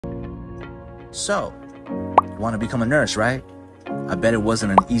So, you want to become a nurse, right? I bet it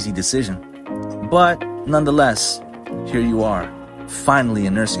wasn't an easy decision. But nonetheless, here you are, finally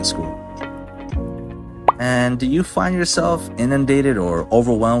in nursing school. And do you find yourself inundated or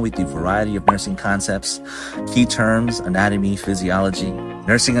overwhelmed with the variety of nursing concepts, key terms, anatomy, physiology,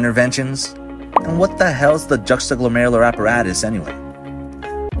 nursing interventions? And what the hell's the juxtaglomerular apparatus anyway?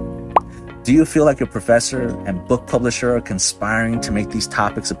 Do you feel like your professor and book publisher are conspiring to make these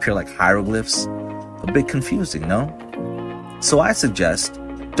topics appear like hieroglyphs? A bit confusing, no? So I suggest,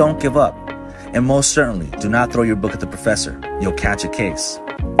 don't give up. And most certainly, do not throw your book at the professor. You'll catch a case.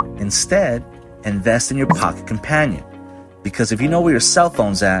 Instead, invest in your pocket companion. Because if you know where your cell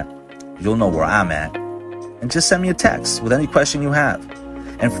phone's at, you'll know where I'm at. And just send me a text with any question you have.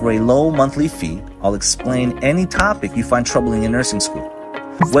 And for a low monthly fee, I'll explain any topic you find troubling in nursing school.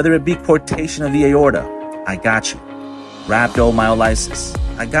 Whether it be cortation of the aorta, I got you. Rhabdomyolysis,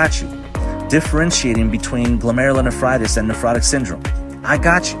 I got you. Differentiating between glomerulonephritis and nephrotic syndrome, I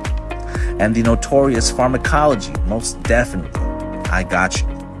got you. And the notorious pharmacology, most definitely, I got you.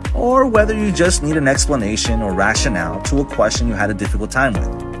 Or whether you just need an explanation or rationale to a question you had a difficult time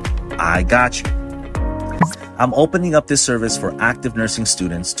with, I got you. I'm opening up this service for active nursing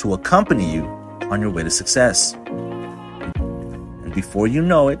students to accompany you on your way to success. And before you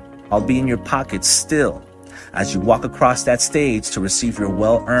know it, I'll be in your pocket still as you walk across that stage to receive your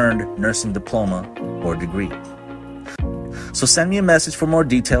well-earned nursing diploma or degree. So send me a message for more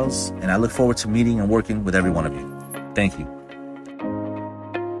details, and I look forward to meeting and working with every one of you. Thank you.